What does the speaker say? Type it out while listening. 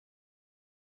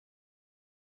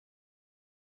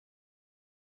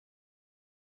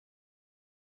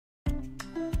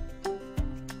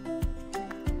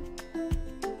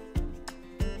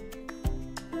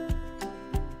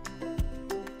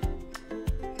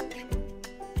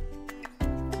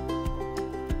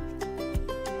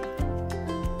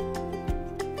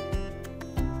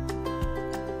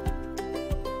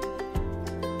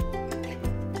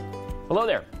Hello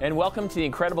there, and welcome to the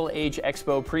Incredible Age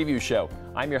Expo preview show.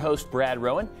 I'm your host, Brad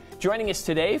Rowan. Joining us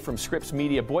today from Scripps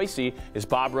Media Boise is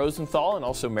Bob Rosenthal and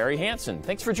also Mary Hansen.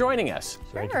 Thanks for joining us.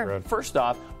 Thank you, Brad. First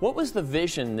off, what was the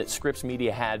vision that Scripps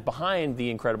Media had behind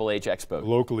the Incredible Age Expo?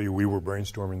 Locally, we were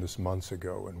brainstorming this months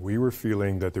ago, and we were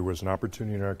feeling that there was an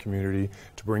opportunity in our community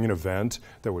to bring an event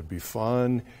that would be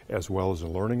fun, as well as a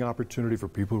learning opportunity for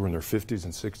people who are in their 50s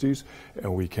and 60s.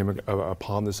 And we came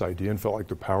upon this idea and felt like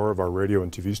the power of our radio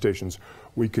and TV stations,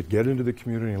 we could get into the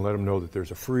community and let them know that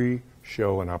there's a free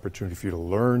show, an opportunity for you to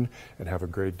learn and have a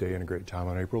great day and a great time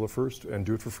on April the 1st and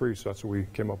do it for free. So that's what we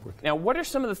came up with. Now, what are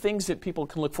some of the things that people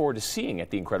can look forward to seeing at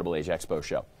the Incredible Age Expo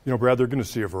show? You know, Brad, they're going to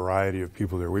see a variety of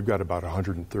people there. We've got about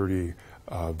 130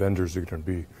 vendors that are going to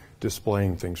be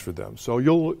displaying things for them. So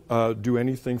you'll do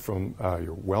anything from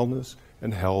your wellness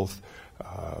and health,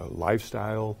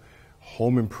 lifestyle,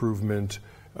 home improvement,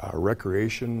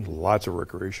 recreation, lots of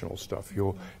recreational stuff.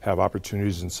 You'll have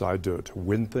opportunities inside to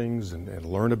win things and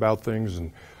learn about things.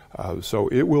 And so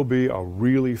it will be a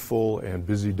really full and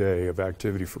busy day of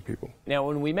activity for people. Now,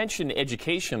 when we mention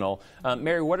educational,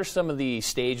 Mary, what are some of the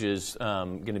stages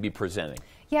going to be presenting?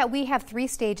 Yeah, we have 3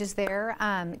 stages there.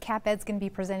 CapEd's going to be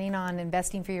presenting on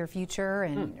investing for your future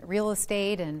and real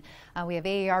estate, and we have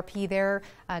AARP there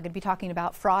going to be talking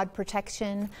about fraud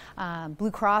protection.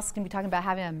 Blue Cross is going to be talking about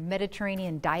having a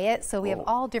Mediterranean diet. So we have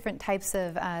all different types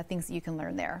of things that you can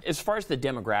learn there. As far as the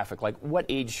demographic, like what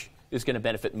age is going to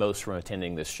benefit most from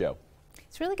attending this show?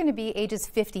 It's really going to be ages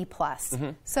 50 plus.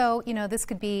 So, you know, this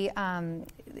could be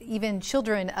even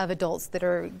children of adults that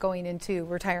are going into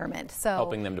retirement. So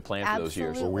helping them to plan for those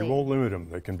years. Well, we won't limit them.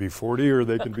 They can be 40 or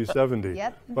they can be 70.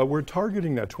 Yep. But we're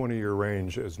targeting that 20-year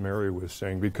range, as Mary was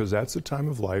saying, because that's the time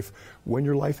of life when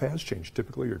your life has changed.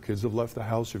 Typically, your kids have left the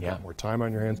house, you've got more time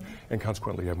on your hands, and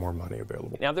consequently you have more money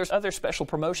available. Now, there's other special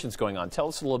promotions going on. Tell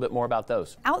us a little bit more about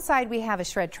those. Outside, we have a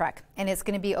shred truck, and it's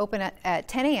going to be open at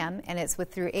 10 a.m., and it's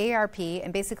through AARP,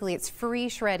 and basically it's free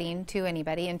shredding to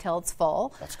anybody until it's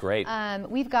full. That's great.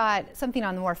 We've got something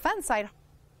on the more fun side.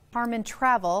 Harmon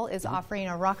Travel is offering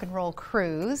a rock and roll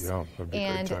cruise. Yeah, that'd be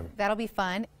a great time. That'll be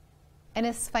fun.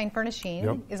 Ennis Fine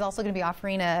Furnishing is also going to be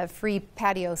offering a free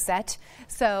patio set.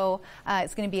 So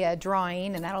it's going to be a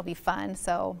drawing, and that'll be fun.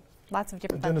 So lots of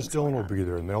different fun Dennis things Dillon going will on. be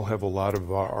there, and they'll have a lot of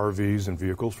RVs and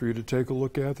vehicles for you to take a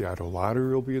look at. The Idaho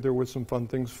Lottery will be there with some fun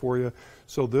things for you.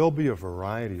 So there'll be a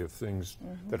variety of things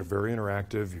that are very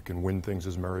interactive. You can win things,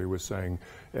 as Mary was saying.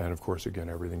 And, of course, again,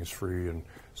 everything is free. And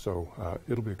so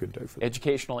it'll be a good day for them.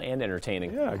 Educational and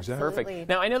entertaining. Yeah, exactly. Perfect.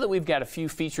 Now, I know that we've got a few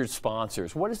featured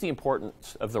sponsors. What is the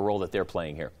importance of the role that they're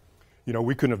playing here? You know,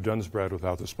 we couldn't have done this, Brad,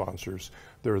 without the sponsors.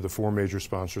 There are the 4 major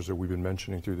sponsors that we've been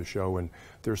mentioning through the show, and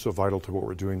they're so vital to what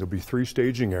we're doing. There'll be 3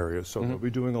 staging areas, so they'll be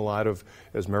doing a lot of,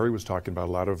 as Mary was talking about,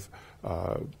 a lot of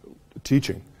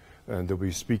teaching, and they'll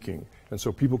be speaking. And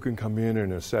so people can come in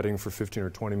a setting for 15 or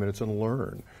 20 minutes and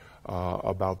learn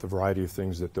about the variety of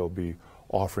things that they'll be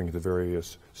offering at the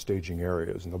various staging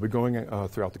areas. And they'll be going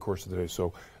throughout the course of the day,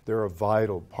 so they're a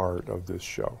vital part of this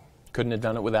show. Couldn't have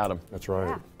done it without them. That's right.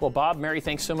 Yeah. Well, Bob, Mary,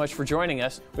 thanks so much for joining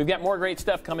us. We've got more great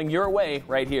stuff coming your way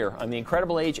right here on the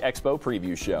Incredible Age Expo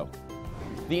preview show.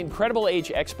 The Incredible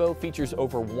Age Expo features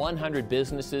over 100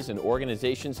 businesses and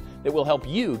organizations that will help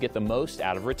you get the most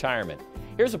out of retirement.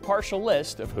 Here's a partial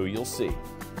list of who you'll see.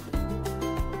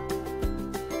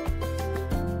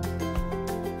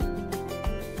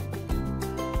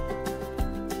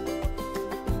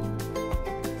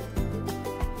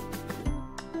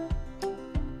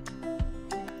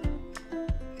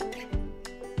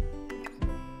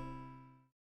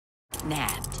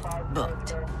 Nabbed,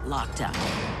 booked, locked up.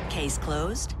 Case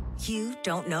closed? You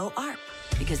don't know ARP.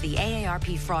 Because the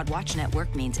AARP Fraud Watch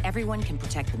Network means everyone can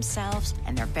protect themselves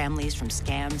and their families from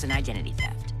scams and identity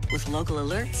theft. With local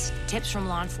alerts, tips from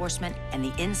law enforcement, and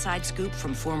the inside scoop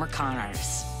from former con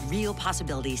artists. Real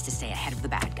possibilities to stay ahead of the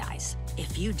bad guys.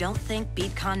 If you don't think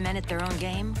beat con men at their own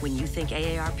game when you think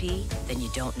AARP, then you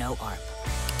don't know ARP.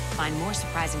 Find more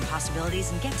surprising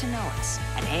possibilities and get to know us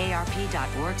at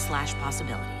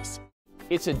aarp.org/possibilities.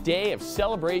 It's a day of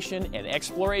celebration and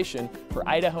exploration for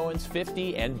Idahoans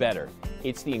 50 and better.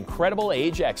 It's the Incredible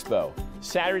Age Expo,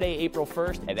 Saturday, April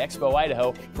 1st at Expo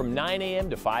Idaho from 9 a.m.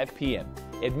 to 5 p.m.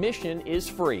 Admission is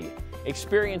free.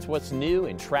 Experience what's new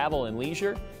in travel and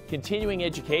leisure, continuing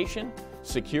education,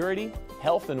 security,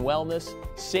 health and wellness,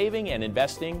 saving and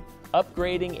investing,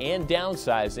 upgrading and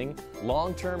downsizing,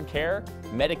 long-term care,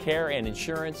 Medicare and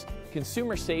insurance,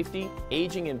 consumer safety,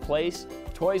 aging in place,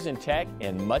 toys and tech,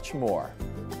 and much more.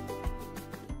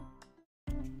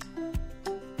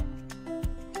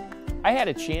 I had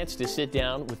a chance to sit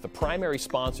down with the primary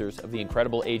sponsors of the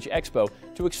Incredible Age Expo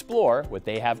to explore what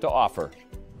they have to offer.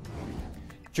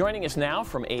 Joining us now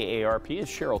from AARP is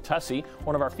Cheryl Tussey,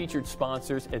 one of our featured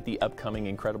sponsors at the upcoming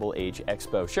Incredible Age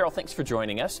Expo. Cheryl, thanks for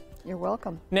joining us. You're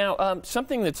welcome. Now,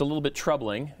 something that's a little bit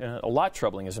troubling, a lot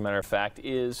troubling as a matter of fact,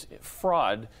 is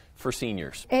fraud for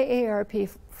seniors. AARP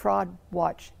Fraud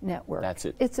Watch Network. That's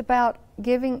it. It's about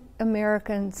giving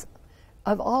Americans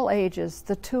of all ages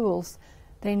the tools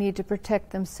they need to protect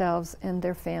themselves and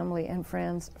their family and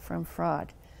friends from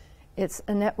fraud. It's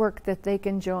a network that they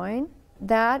can join.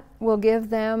 That will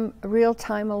give them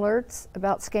real-time alerts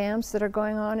about scams that are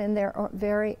going on in their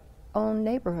very own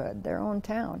neighborhood, their own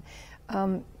town.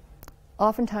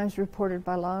 Oftentimes reported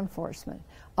by law enforcement.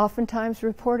 Oftentimes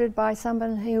reported by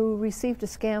someone who received a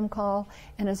scam call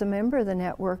and is a member of the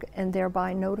network and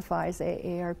thereby notifies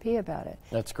AARP about it.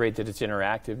 That's great that it's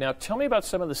interactive. Now, tell me about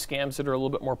some of the scams that are a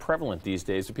little bit more prevalent these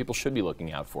days that people should be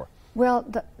looking out for.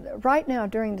 Well, right now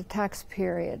during the tax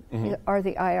period are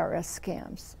the IRS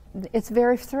scams. It's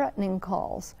very threatening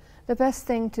calls. The best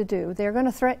thing to do, they're going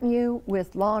to threaten you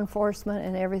with law enforcement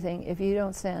and everything if you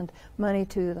don't send money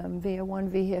to them via one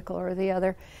vehicle or the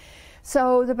other.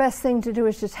 So the best thing to do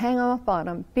is just hang up on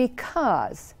them,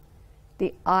 because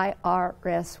the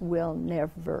IRS will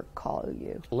never call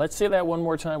you. Let's say that one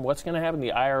more time. What's going to happen?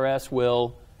 The IRS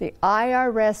will... The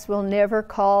IRS will never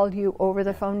call you over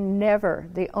the phone, never.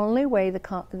 The only way that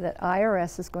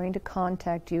IRS is going to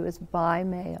contact you is by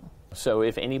mail. So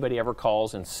if anybody ever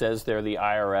calls and says they're the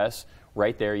IRS,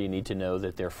 right there you need to know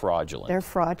that they're fraudulent. They're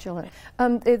fraudulent.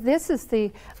 This is the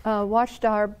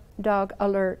Watchdog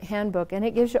Alert Handbook, and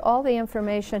it gives you all the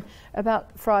information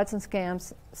about frauds and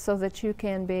scams so that you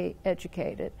can be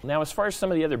educated. Now, as far as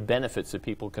some of the other benefits that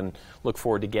people can look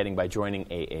forward to getting by joining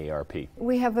AARP.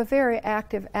 We have a very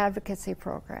active advocacy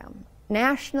program.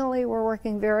 Nationally, we're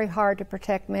working very hard to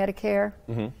protect Medicare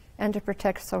and to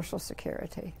protect Social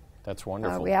Security. That's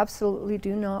wonderful. We absolutely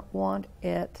do not want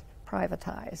it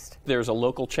privatized. There's a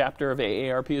local chapter of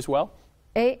AARP as well?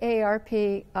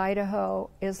 AARP Idaho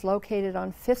is located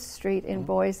on 5th Street in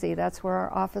Boise. That's where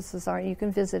our offices are. You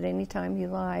can visit anytime you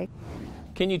like.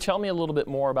 Can you tell me a little bit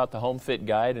more about the Home Fit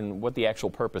Guide and what the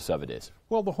actual purpose of it is?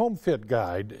 Well, the Home Fit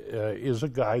Guide is a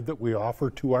guide that we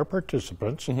offer to our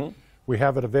participants. We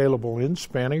have it available in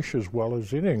Spanish as well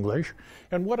as in English.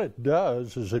 And what it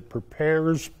does is it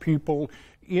prepares people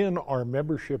in our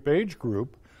membership age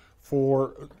group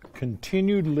for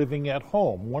continued living at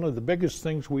home. One of the biggest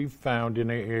things we've found in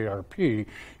AARP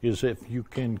is if you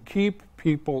can keep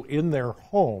people in their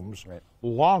homes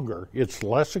longer, it's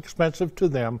less expensive to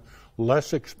them,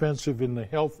 less expensive in the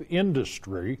health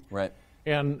industry,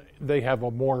 and they have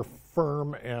a more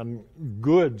firm and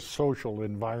good social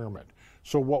environment.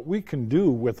 So what we can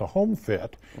do with a Home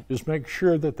Fit is make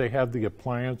sure that they have the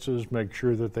appliances, make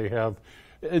sure that they have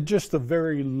just the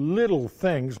very little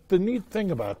things. The neat thing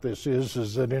about this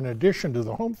is that in addition to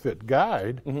the Home Fit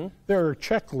Guide, there are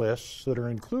checklists that are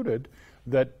included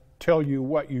that tell you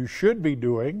what you should be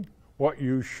doing, what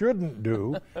you shouldn't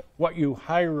do, what you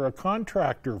hire a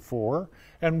contractor for,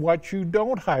 and what you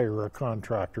don't hire a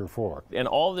contractor for. And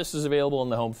all of this is available in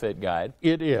the Home Fit Guide?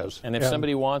 It is. And if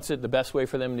somebody wants it, the best way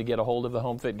for them to get a hold of the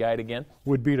Home Fit Guide again?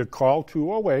 Would be to call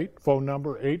 208, phone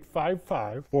number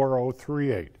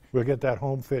 855-4038. We'll get that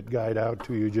Home Fit Guide out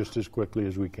to you just as quickly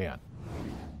as we can.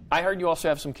 I heard you also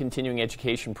have some continuing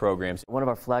education programs. One of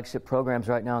our flagship programs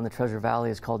right now in the Treasure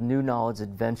Valley is called New Knowledge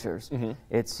Adventures.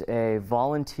 It's a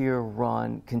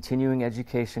volunteer-run continuing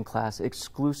education class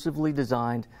exclusively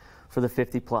designed for the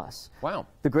 50-plus. Wow.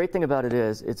 The great thing about it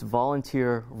is it's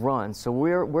volunteer-run, so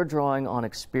we're drawing on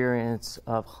experience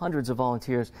of hundreds of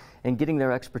volunteers and getting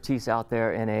their expertise out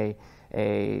there in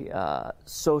a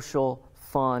social,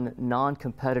 fun,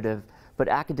 non-competitive, but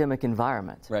academic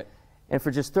environment. Right. And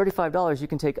for just $35, you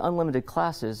can take unlimited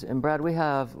classes. And Brad, we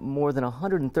have more than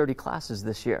 130 classes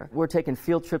this year. We're taking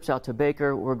field trips out to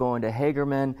Baker. We're going to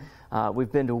Hagerman.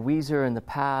 We've been to Weiser in the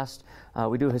past.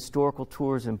 We do historical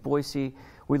tours in Boise.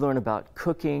 We learn about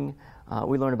cooking.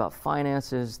 We learn about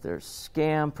finances. There's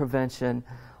scam prevention.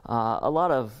 A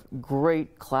lot of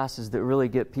great classes that really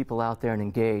get people out there and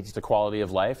engaged. The quality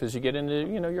of life as you get into,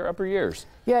 your upper years.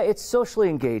 Yeah, it's socially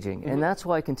engaging, and that's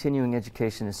why continuing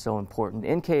education is so important.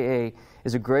 NKA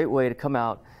is a great way to come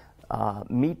out,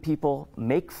 meet people,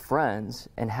 make friends,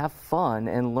 and have fun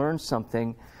and learn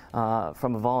something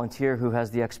from a volunteer who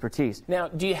has the expertise. Now,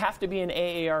 do you have to be an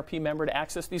AARP member to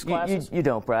access these classes? You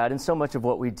don't, Brad, and so much of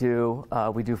what we do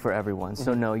for everyone.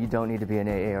 So no, you don't need to be an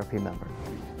AARP member.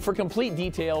 For complete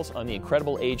details on the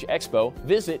Incredible Age Expo,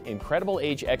 visit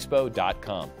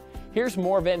IncredibleAgeExpo.com. Here's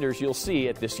more vendors you'll see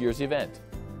at this year's event.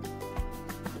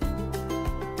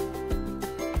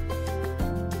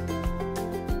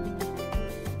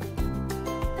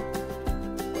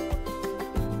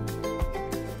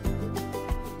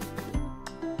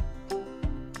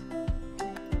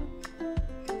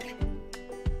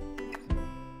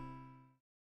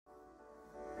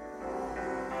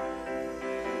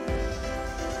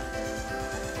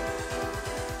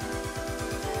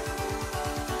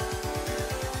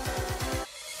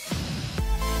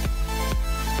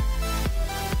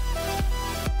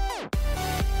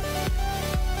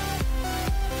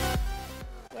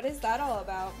 that all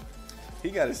about?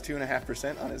 He got his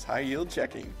 2.5% on his high yield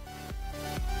checking.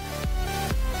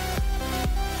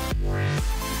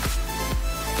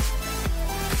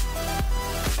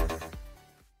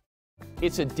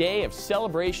 It's a day of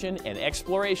celebration and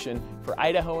exploration for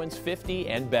Idahoans 50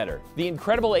 and better. The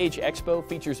Incredible Age Expo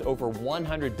features over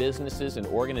 100 businesses and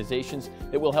organizations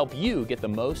that will help you get the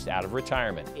most out of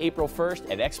retirement. April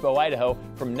 1st at Expo Idaho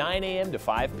from 9 a.m. to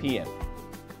 5 p.m.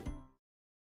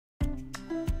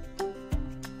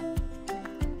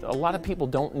 A lot of people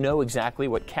don't know exactly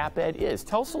what CapEd is.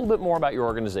 Tell us a little bit more about your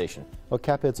organization. Well,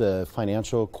 CapEd's a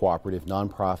financial cooperative,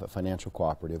 nonprofit financial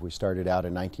cooperative. We started out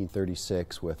in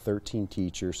 1936 with 13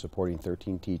 teachers, supporting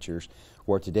 13 teachers,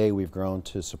 where today we've grown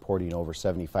to supporting over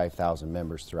 75,000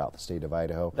 members throughout the state of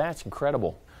Idaho. That's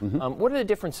incredible. What are the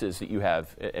differences that you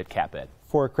have at CapEd?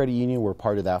 For a credit union, we're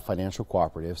part of that financial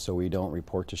cooperative, so we don't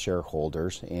report to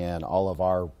shareholders, and all of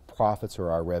our profits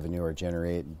or our revenue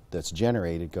that's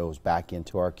generated goes back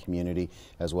into our community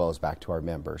as well as back to our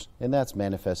members. And that's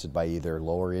manifested by either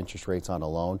lower interest rates on a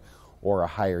loan or a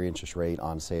higher interest rate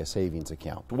on, say, a savings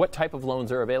account. What type of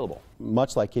loans are available?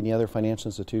 Much like any other financial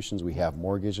institutions, we have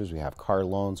mortgages, we have car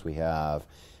loans, we have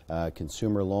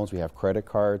consumer loans, we have credit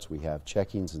cards, we have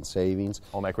checkings and savings.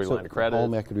 Home equity line of credit.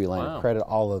 Home equity line of credit,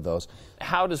 all of those.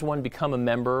 How does one become a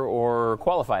member or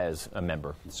qualify as a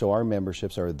member? So our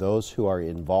memberships are those who are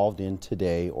involved in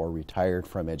today or retired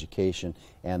from education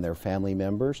and their family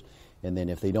members. And then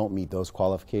if they don't meet those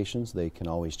qualifications, they can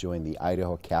always join the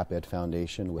Idaho CapEd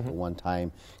Foundation with a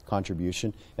one-time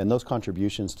contribution. And those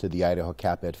contributions to the Idaho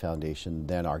CapEd Foundation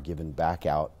then are given back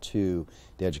out to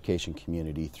the education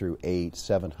community through 8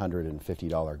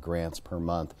 $750 grants per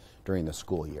month during the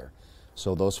school year.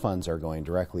 So those funds are going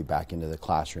directly back into the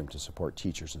classroom to support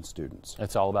teachers and students.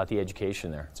 It's all about the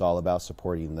education there. It's all about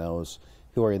supporting those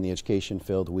who are in the education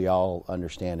field. We all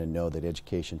understand and know that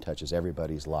education touches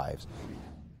everybody's lives.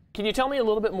 Can you tell me a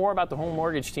little bit more about the home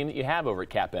mortgage team that you have over at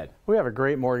CapEd? We have a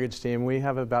great mortgage team. We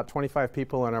have about 25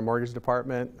 people in our mortgage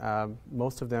department.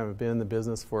 Most of them have been in the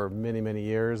business for many, many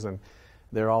years, and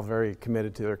they're all very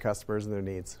committed to their customers and their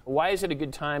needs. Why is it a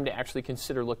good time to actually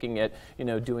consider looking at,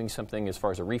 doing something as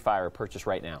far as a refi or a purchase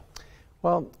right now?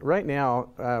 Well, right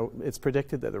now, it's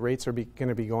predicted that the rates are going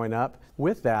to be going up.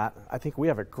 With that, I think we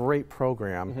have a great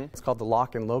program. It's called the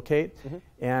Lock and Locate,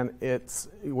 and it's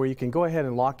where you can go ahead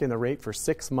and lock in the rate for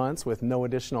 6 months with no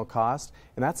additional cost,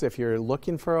 and that's if you're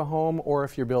looking for a home or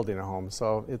if you're building a home.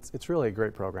 So it's really a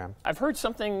great program. I've heard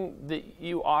something that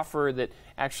you offer that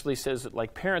actually says that,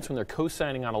 like, parents, when they're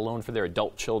co-signing on a loan for their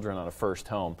adult children on a first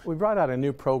home. We brought out a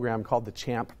new program called the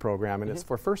CHAMP program, and it's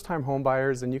for first-time home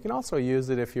buyers, and you can also use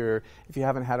it if you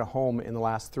haven't had a home in the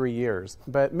last 3 years.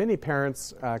 But many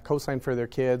parents co-sign for their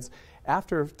kids.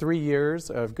 After 3 years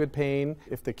of good paying,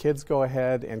 if the kids go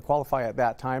ahead and qualify at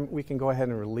that time, we can go ahead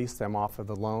and release them off of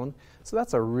the loan. So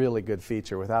that's a really good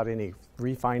feature without any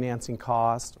refinancing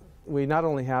cost. We not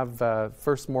only have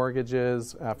first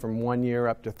mortgages from 1 year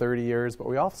up to 30 years, but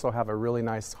we also have a really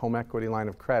nice home equity line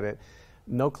of credit.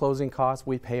 No closing costs.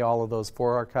 We pay all of those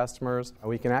for our customers.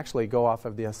 We can actually go off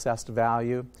of the assessed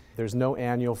value. There's no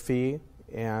annual fee,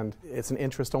 and it's an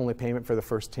interest-only payment for the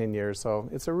first 10 years. So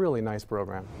it's a really nice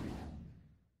program.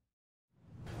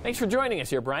 Thanks for joining us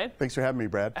here, Brian. Thanks for having me,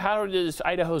 Brad. How does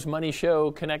Idaho's Money Show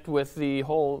connect with the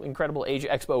whole Incredible Age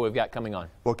Expo we've got coming on?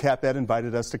 Well, CapEd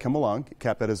invited us to come along.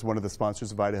 CapEd is one of the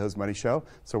sponsors of Idaho's Money Show,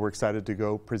 so we're excited to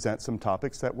go present some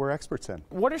topics that we're experts in.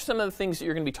 What are some of the things that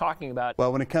you're going to be talking about?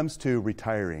 Well, when it comes to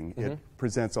retiring, it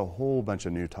presents a whole bunch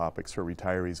of new topics for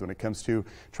retirees. When it comes to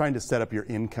trying to set up your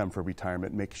income for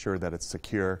retirement, make sure that it's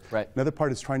secure. Right. Another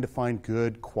part is trying to find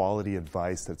good quality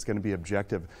advice that's going to be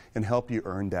objective and help you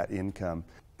earn that income.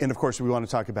 And of course, we want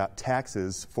to talk about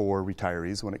taxes for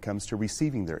retirees when it comes to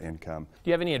receiving their income.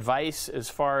 Do you have any advice as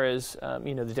far as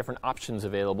the different options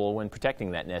available when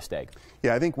protecting that nest egg?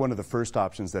 Yeah, I think one of the first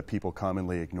options that people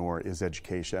commonly ignore is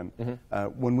education.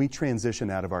 When we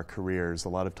transition out of our careers, a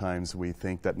lot of times we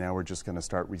think that now we're just going to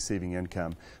start receiving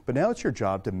income. But now it's your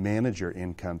job to manage your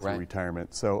income through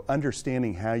retirement. So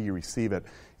understanding how you receive it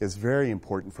is very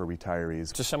important for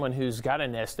retirees. To someone who's got a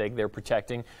nest egg they're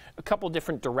protecting, a couple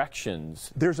different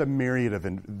directions. There's a myriad of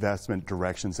investment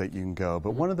directions that you can go,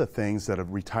 but one of the things that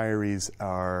retirees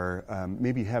are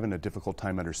maybe having a difficult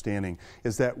time understanding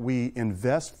is that we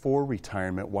invest for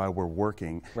retirement while we're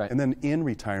working, and then in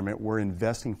retirement we're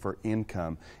investing for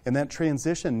income, and that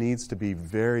transition needs to be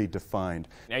very defined.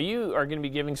 Now you are going to be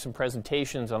giving some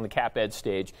presentations on the CapEd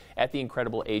stage at the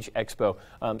Incredible Age Expo.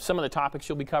 Some of the topics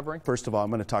you'll be covering? First of all, I'm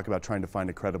going to talk about trying to find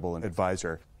a credible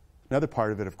advisor. Another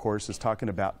part of it, of course, is talking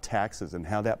about taxes and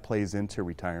how that plays into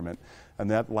retirement.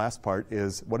 And that last part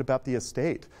is, what about the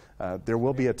estate? There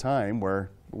will be a time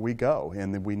where we go,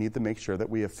 and we need to make sure that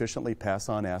we efficiently pass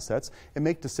on assets and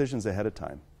make decisions ahead of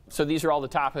time. So these are all the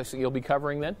topics that you'll be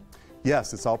covering then?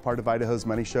 Yes, it's all part of Idaho's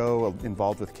Money Show,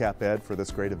 involved with CapEd for this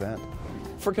great event.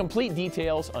 For complete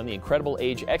details on the Incredible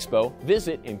Age Expo,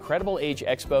 visit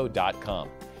IncredibleAgeExpo.com.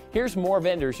 Here's more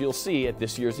vendors you'll see at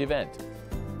this year's event.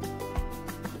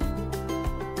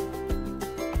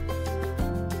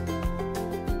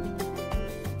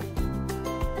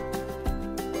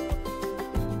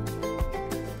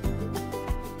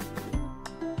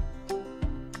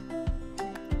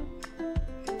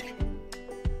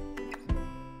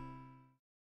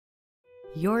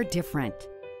 You're different,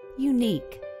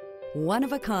 unique, one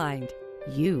of a kind.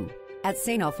 You. At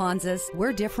St. Alphonsus,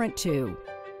 we're different too.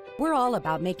 We're all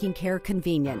about making care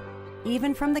convenient,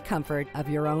 even from the comfort of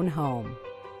your own home.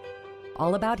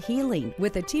 All about healing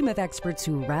with a team of experts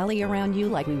who rally around you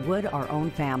like we would our own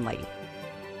family.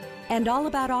 And all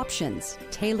about options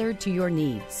tailored to your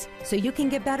needs, so you can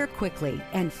get better quickly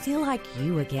and feel like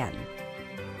you again.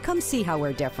 Come see how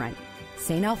we're different.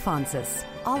 St. Alphonsus,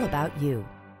 all about you.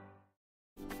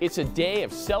 It's a day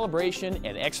of celebration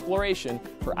and exploration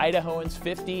for Idahoans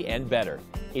 50 and better.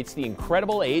 It's the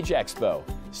Incredible Age Expo,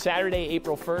 Saturday,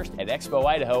 April 1st at Expo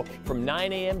Idaho from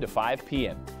 9 a.m. to 5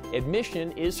 p.m.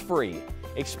 Admission is free.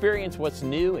 Experience what's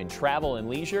new in travel and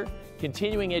leisure,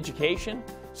 continuing education,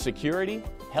 security,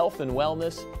 health and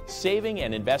wellness, saving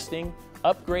and investing,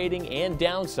 upgrading and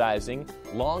downsizing,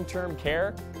 long-term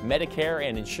care, Medicare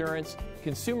and insurance,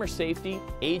 consumer safety,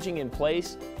 aging in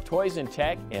place, toys and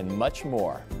tech, and much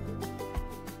more.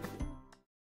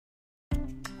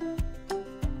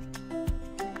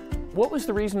 What was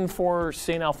the reason for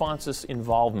St. Alphonsus'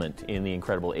 involvement in the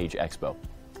Incredible Age Expo?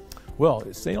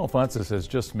 Well, St. Alphonsus has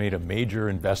just made a major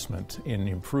investment in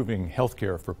improving health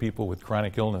care for people with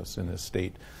chronic illness in this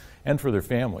state and for their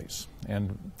families.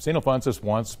 And St. Alphonsus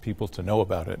wants people to know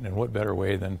about it, and what better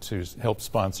way than to help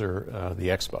sponsor the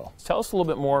expo. Tell us a little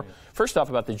bit more, first off,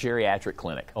 about the geriatric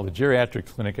clinic. Well, the geriatric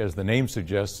clinic, as the name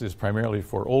suggests, is primarily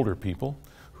for older people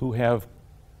who have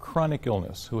chronic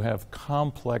illness, who have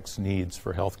complex needs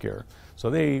for health care. So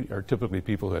they are typically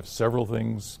people who have several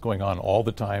things going on all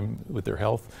the time with their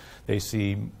health. They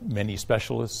see many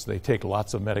specialists. They take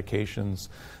lots of medications.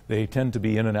 They tend to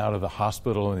be in and out of the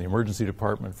hospital and the emergency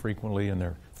department frequently, and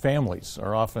their families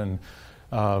are often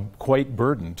quite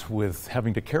burdened with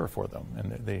having to care for them.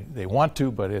 And they want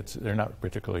to, but they're not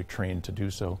particularly trained to do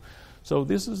so. So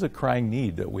this is a crying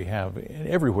need that we have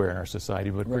everywhere in our society,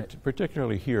 but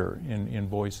particularly here in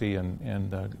Boise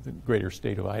and the greater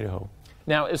state of Idaho.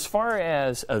 Now, as far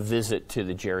as a visit to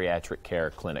the geriatric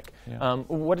care clinic,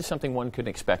 what is something one could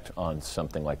expect on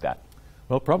something like that?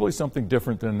 Well, probably something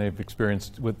different than they've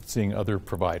experienced with seeing other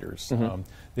providers.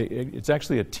 It's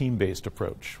actually a team-based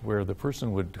approach where the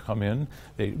person would come in.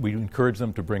 We encourage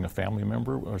them to bring a family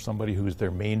member or somebody who's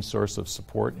their main source of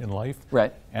support in life.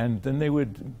 Right. And then they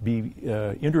would be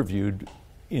interviewed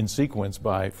in sequence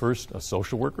by first a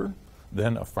social worker,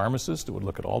 then a pharmacist who would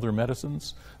look at all their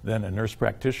medicines, then a nurse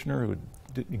practitioner who would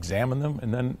examine them,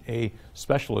 and then a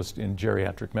specialist in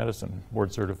geriatric medicine,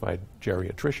 board-certified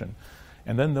geriatrician.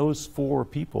 And then those four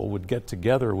people would get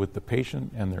together with the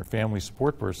patient and their family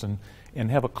support person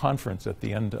and have a conference at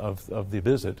the end of the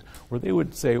visit where they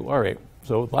would say, all right,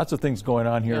 so lots of things going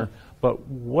on here, but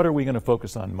what are we going to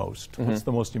focus on most? What's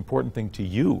the most important thing to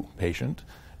you, patient?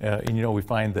 And you know, we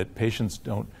find that patients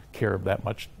don't care that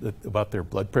much about their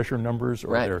blood pressure numbers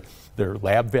or their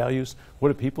lab values. What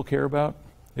do people care about?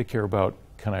 They care about,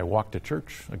 can I walk to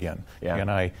church again? Can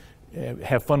I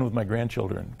have fun with my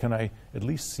grandchildren? Can I at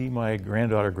least see my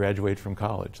granddaughter graduate from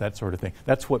college? That sort of thing.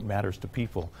 That's what matters to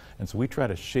people. And so we try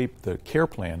to shape the care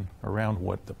plan around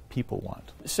what the people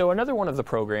want. So another one of the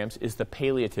programs is the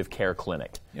palliative care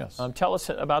clinic. Yes. Tell us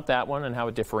about that one and how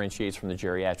it differentiates from the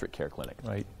geriatric care clinic.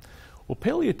 Right. Well,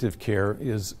 palliative care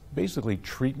is basically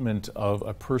treatment of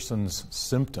a person's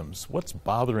symptoms, what's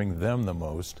bothering them the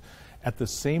most, at the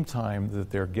same time that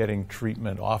they're getting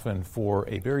treatment often for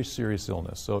a very serious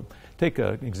illness. So take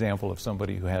an example of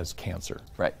somebody who has cancer.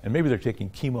 Right. And maybe they're taking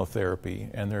chemotherapy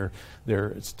and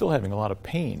they're still having a lot of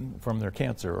pain from their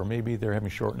cancer, or maybe they're having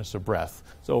shortness of breath.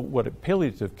 So what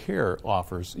palliative care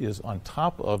offers is, on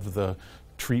top of the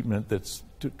treatment that's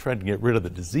to try to get rid of the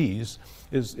disease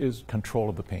is control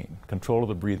of the pain, control of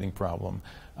the breathing problem,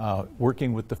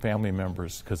 working with the family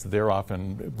members because they're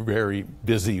often very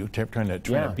busy trying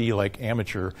to be like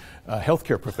amateur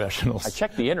healthcare professionals. I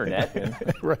checked the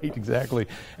internet. Right, exactly.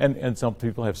 And some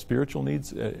people have spiritual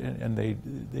needs and they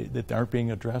that aren't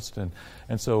being addressed. And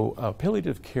so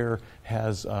palliative care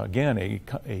has, again,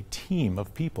 a team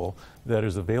of people that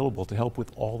is available to help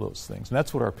with all those things. And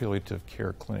that's what our palliative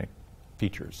care clinic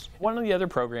features. One of the other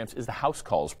programs is the House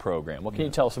Calls program. What can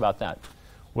you tell us about that?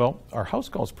 Well, our House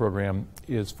Calls program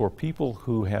is for people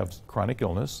who have chronic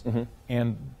illness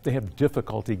and they have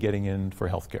difficulty getting in for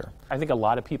health care. I think a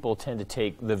lot of people tend to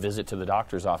take the visit to the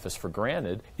doctor's office for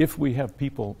granted. If we have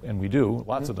people, and we do,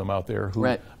 lots of them out there,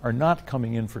 who are not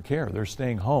coming in for care, they're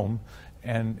staying home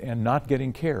and not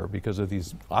getting care because of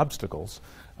these obstacles,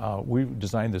 we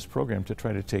designed this program to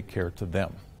try to take care to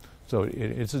them. So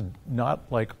it's not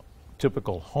like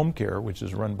typical home care, which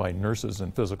is run by nurses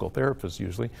and physical therapists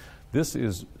usually. This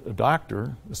is a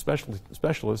doctor, a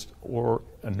specialist, or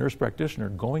a nurse practitioner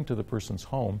going to the person's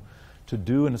home to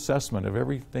do an assessment of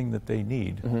everything that they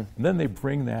need. And then they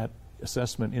bring that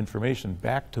assessment information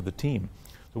back to the team.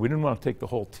 So we didn't want to take the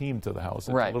whole team to the house.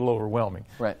 It's a little overwhelming.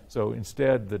 So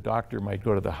instead, the doctor might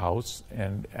go to the house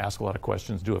and ask a lot of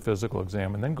questions, do a physical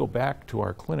exam, and then go back to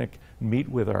our clinic, meet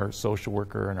with our social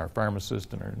worker and our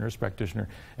pharmacist and our nurse practitioner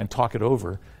and talk it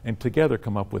over, and together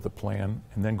come up with a plan,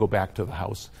 and then go back to the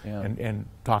house and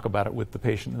talk about it with the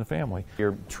patient and the family.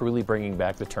 You're truly bringing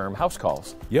back the term house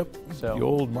calls. Yep, the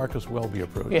old Marcus Welby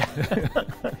approach.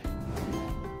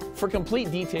 For complete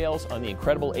details on the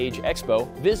Incredible Age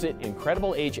Expo, visit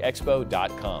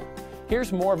IncredibleAgeExpo.com.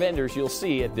 Here's more vendors you'll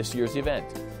see at this year's event.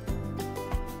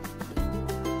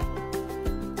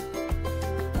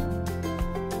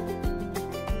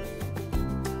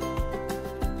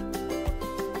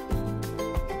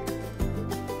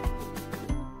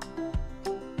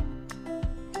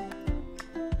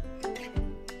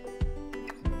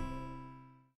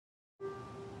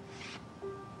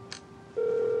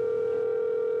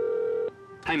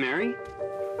 Hi, Mary.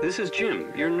 This is Jim,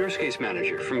 your nurse case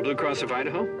manager from Blue Cross of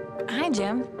Idaho. Hi,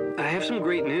 Jim. I have some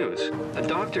great news. A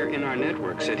doctor in our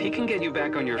network said he can get you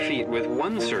back on your feet with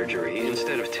 1 surgery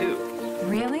instead of 2.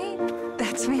 Really?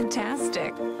 That's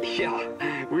fantastic.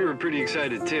 Yeah, we were pretty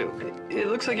excited too. It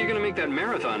looks like you're going to make that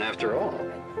marathon after all.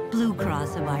 Blue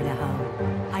Cross of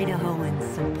Idaho.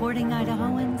 Idahoans supporting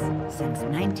Idahoans since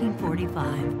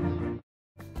 1945.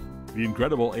 The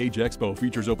Incredible Age Expo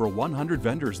features over 100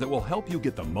 vendors that will help you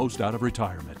get the most out of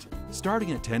retirement.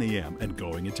 Starting at 10 a.m. and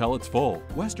going until it's full,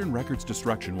 Western Records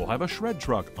Destruction will have a shred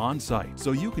truck on site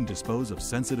so you can dispose of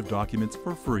sensitive documents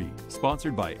for free.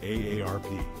 Sponsored by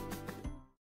AARP.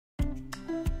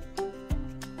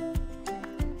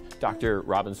 Dr.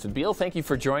 Robinson-Beal, thank you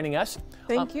for joining us.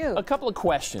 Thank you. A couple of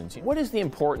questions. What is the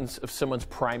importance of someone's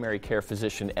primary care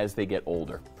physician as they get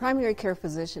older? Primary care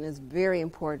physician is very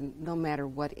important no matter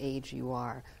what age you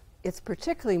are. It's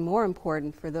particularly more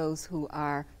important for those who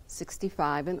are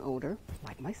 65 and older,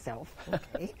 like myself,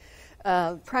 okay?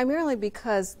 Primarily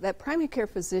because that primary care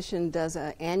physician does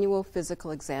an annual physical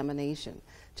examination.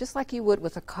 Just like you would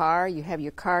with a car, you have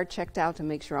your car checked out to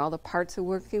make sure all the parts are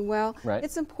working well.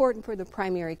 It's important for the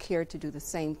primary care to do the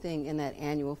same thing in that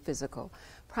annual physical.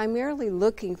 Primarily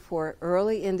looking for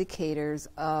early indicators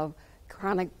of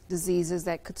chronic diseases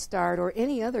that could start or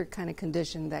any other kind of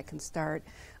condition that can start.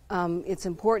 It's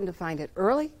important to find it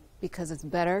early because it's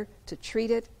better to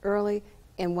treat it early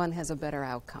and one has a better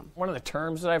outcome. One of the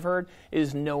terms that I've heard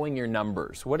is knowing your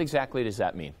numbers. What exactly does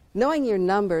that mean? Knowing your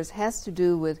numbers has to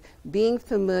do with being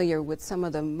familiar with some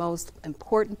of the most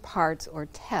important parts or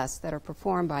tests that are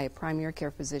performed by a primary care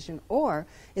physician or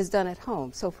is done at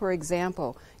home. So for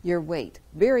example, your weight,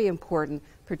 very important,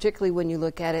 particularly when you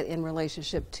look at it in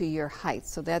relationship to your height.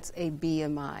 So that's a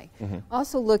BMI.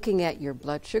 Also looking at your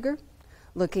blood sugar,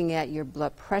 looking at your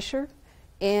blood pressure,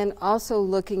 and also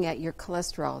looking at your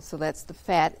cholesterol. So that's the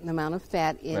fat, the amount of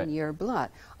fat in your blood.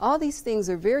 All these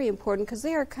things are very important because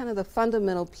they are kind of the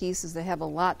fundamental pieces that have a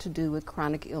lot to do with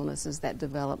chronic illnesses that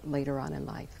develop later on in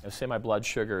life. Now, say my blood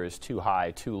sugar is too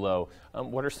high, too low.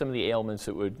 What are some of the ailments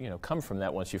that would come from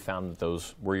that once you found that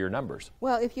those were your numbers?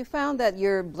 Well, if you found that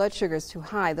your blood sugar is too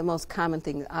high, the most common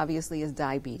thing obviously is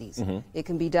diabetes. It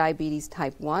can be diabetes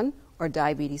type 1 or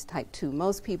diabetes type 2.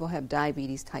 Most people have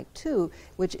diabetes type 2,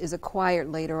 which is acquired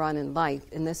later on in life,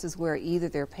 and this is where either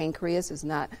their pancreas is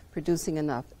not producing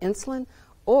enough insulin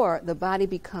or the body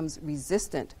becomes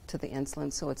resistant to the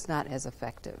insulin, so it's not as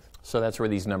effective. So that's where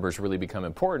these numbers really become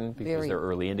important because they're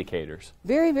early indicators.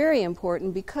 Very, very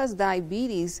important, because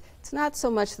diabetes, it's not so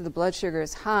much that the blood sugar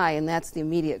is high and that's the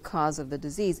immediate cause of the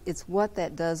disease. It's what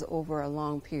that does over a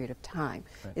long period of time.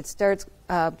 Right. It starts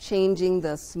changing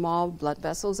the small blood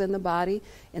vessels in the body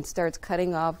and starts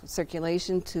cutting off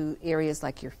circulation to areas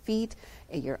like your feet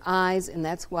and your eyes, and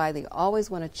that's why they always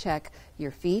want to check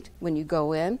your feet when you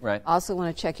go in. Right. Also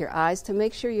want to check your eyes to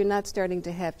make sure you're not starting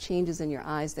to have changes in your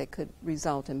eyes that could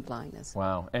result in blindness.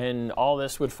 Wow. And all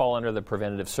this would fall under the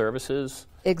preventative services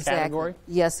category?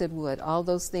 Yes, it would. All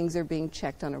those things are being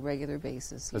checked on a regular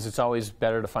basis. Because it's always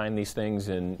better to find these things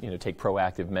and take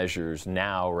proactive measures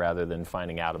now rather than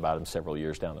finding out about them several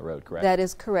years down the road, correct? That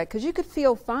is correct, because you could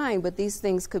feel fine, but these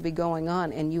things could be going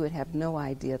on and you would have no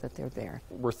idea that they're there.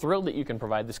 We're thrilled that you can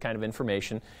provide this kind of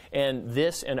information, and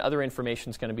this and other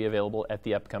information is going to be available at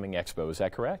the upcoming expo. Is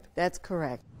that correct? That's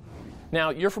correct.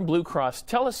 Now, you're from Blue Cross.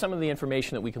 Tell us some of the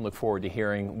information that we can look forward to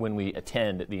hearing when we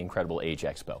attend the Incredible Age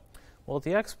Expo. Well, at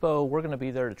the Expo, we're going to be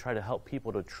there to try to help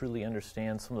people to truly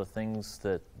understand some of the things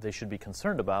that they should be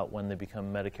concerned about when they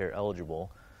become Medicare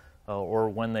eligible or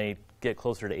when they get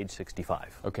closer to age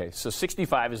 65. Okay, so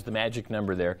 65 is the magic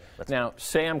number there. Now,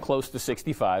 say I'm close to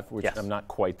 65, which I'm not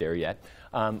quite there yet.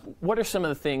 What are some of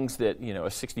the things that a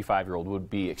 65-year-old would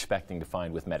be expecting to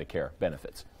find with Medicare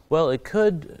benefits? Well, it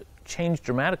could change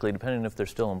dramatically depending on if they're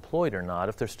still employed or not.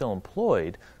 If they're still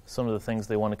employed, some of the things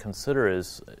they want to consider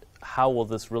is how will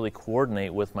this really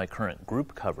coordinate with my current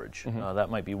group coverage? That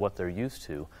might be what they're used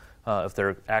to. If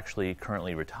they're actually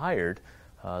currently retired,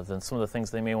 then some of the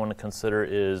things they may want to consider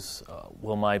is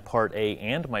will my Part A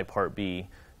and my Part B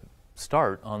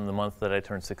start on the month that I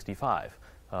turn 65?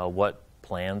 What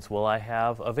plans will I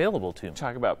have available to me?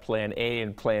 Talk about Plan A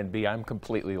and Plan B. I'm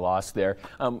completely lost there.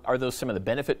 Are those some of the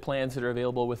benefit plans that are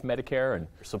available with Medicare? And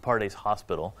so Part A is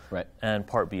hospital, right, and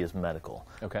Part B is medical.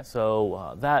 Okay.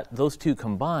 So those two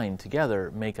combined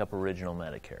together make up Original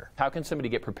Medicare. How can somebody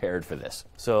get prepared for this?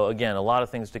 So again, a lot of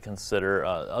things to consider.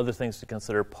 Other things to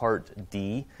consider. Part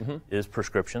D is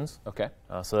prescriptions. Okay.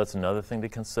 So that's another thing to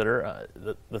consider.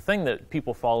 The thing that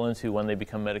people fall into when they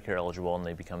become Medicare eligible and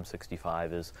they become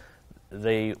 65 is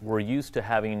they were used to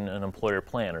having an employer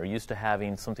plan or used to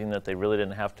having something that they really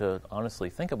didn't have to honestly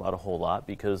think about a whole lot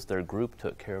because their group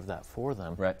took care of that for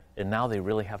them. Right. And now they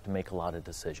really have to make a lot of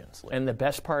decisions. And the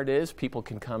best part is people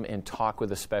can come and talk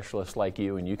with a specialist like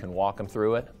you and you can walk them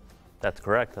through it? That's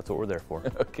correct. That's what we're there for.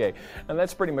 Okay. And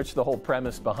that's pretty much the whole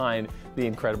premise behind the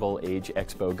Incredible Age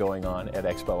Expo going on at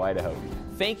Expo Idaho.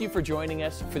 Thank you for joining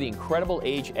us for the Incredible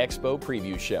Age Expo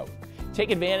preview show. Take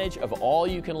advantage of all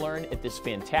you can learn at this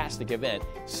fantastic event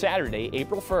Saturday,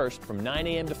 April 1st from 9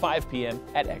 a.m. to 5 p.m.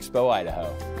 at Expo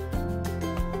Idaho.